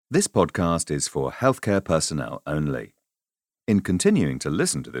This podcast is for healthcare personnel only. In continuing to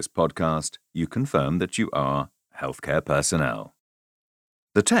listen to this podcast, you confirm that you are healthcare personnel.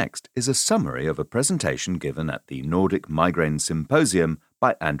 The text is a summary of a presentation given at the Nordic Migraine Symposium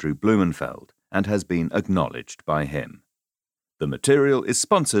by Andrew Blumenfeld and has been acknowledged by him. The material is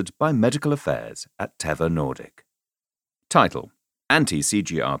sponsored by Medical Affairs at Teva Nordic. Title: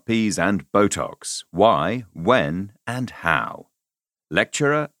 Anti-CGRPs and Botox: Why, When, and How.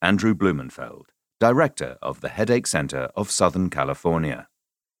 Lecturer Andrew Blumenfeld, Director of the Headache Center of Southern California.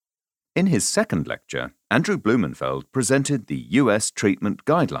 In his second lecture, Andrew Blumenfeld presented the U.S. treatment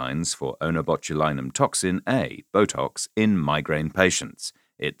guidelines for onabotulinum toxin A, Botox, in migraine patients,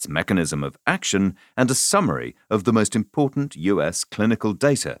 its mechanism of action, and a summary of the most important U.S. clinical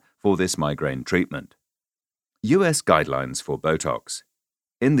data for this migraine treatment. U.S. guidelines for Botox.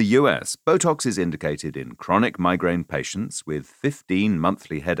 In the US, Botox is indicated in chronic migraine patients with 15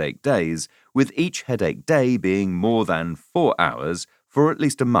 monthly headache days, with each headache day being more than 4 hours for at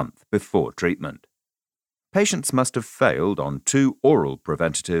least a month before treatment. Patients must have failed on 2 oral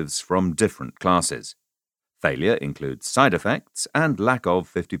preventatives from different classes. Failure includes side effects and lack of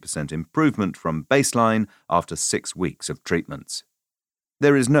 50% improvement from baseline after 6 weeks of treatments.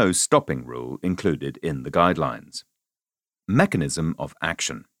 There is no stopping rule included in the guidelines. Mechanism of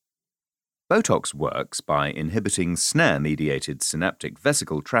action. Botox works by inhibiting snare-mediated synaptic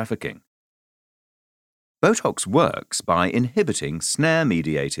vesicle trafficking. Botox works by inhibiting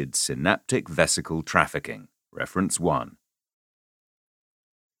snare-mediated synaptic vesicle trafficking. Reference 1.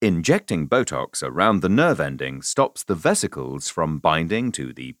 Injecting Botox around the nerve ending stops the vesicles from binding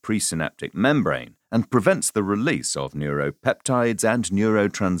to the presynaptic membrane and prevents the release of neuropeptides and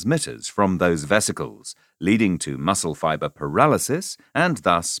neurotransmitters from those vesicles, leading to muscle fiber paralysis and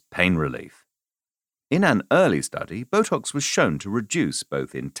thus pain relief. In an early study, Botox was shown to reduce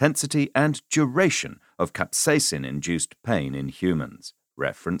both intensity and duration of capsaicin-induced pain in humans.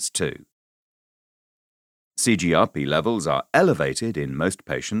 Reference 2. CGRP levels are elevated in most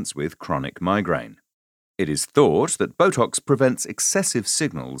patients with chronic migraine. It is thought that Botox prevents excessive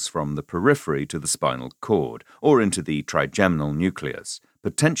signals from the periphery to the spinal cord or into the trigeminal nucleus,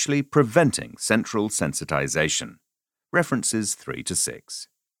 potentially preventing central sensitization. References 3 to 6.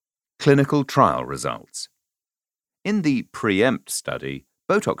 Clinical trial results. In the PREEMPT study,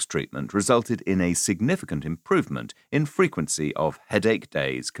 Botox treatment resulted in a significant improvement in frequency of headache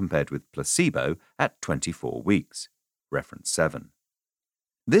days compared with placebo at 24 weeks. Reference 7.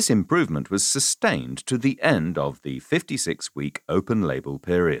 This improvement was sustained to the end of the 56-week open-label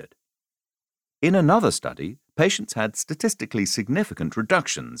period. In another study, patients had statistically significant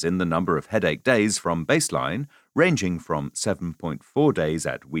reductions in the number of headache days from baseline, ranging from 7.4 days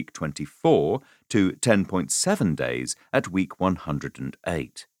at week 24 to 10.7 days at week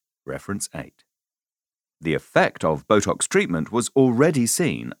 108. Reference 8. The effect of Botox treatment was already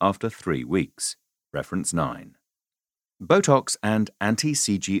seen after 3 weeks. Reference 9. Botox and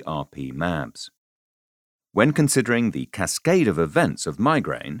anti-CGRP mAbs. When considering the cascade of events of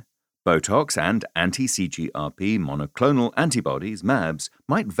migraine, Botox and anti-CGRP monoclonal antibodies, mAbs,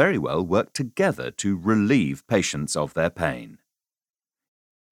 might very well work together to relieve patients of their pain.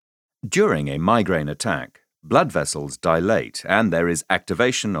 During a migraine attack, blood vessels dilate and there is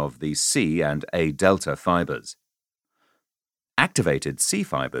activation of the C and A delta fibers. Activated C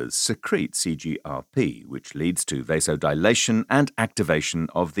fibers secrete CGRP, which leads to vasodilation and activation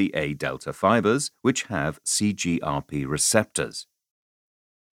of the A delta fibers, which have CGRP receptors.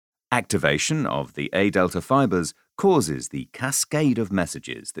 Activation of the A delta fibers causes the cascade of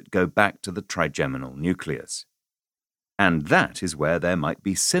messages that go back to the trigeminal nucleus. And that is where there might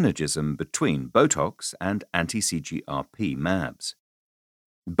be synergism between Botox and anti-CGRP mAbs.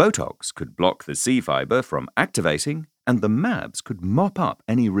 Botox could block the C fiber from activating, and the mAbs could mop up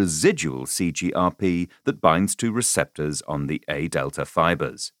any residual CGRP that binds to receptors on the A delta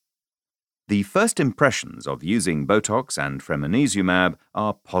fibers. The first impressions of using Botox and fremonizumab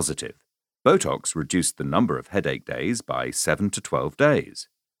are positive. Botox reduced the number of headache days by 7 to 12 days.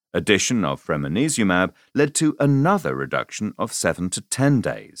 Addition of fremonizumab led to another reduction of 7 to 10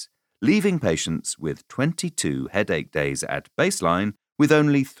 days, leaving patients with 22 headache days at baseline with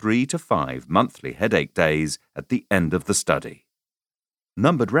only 3 to 5 monthly headache days at the end of the study.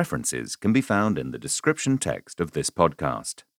 Numbered references can be found in the description text of this podcast.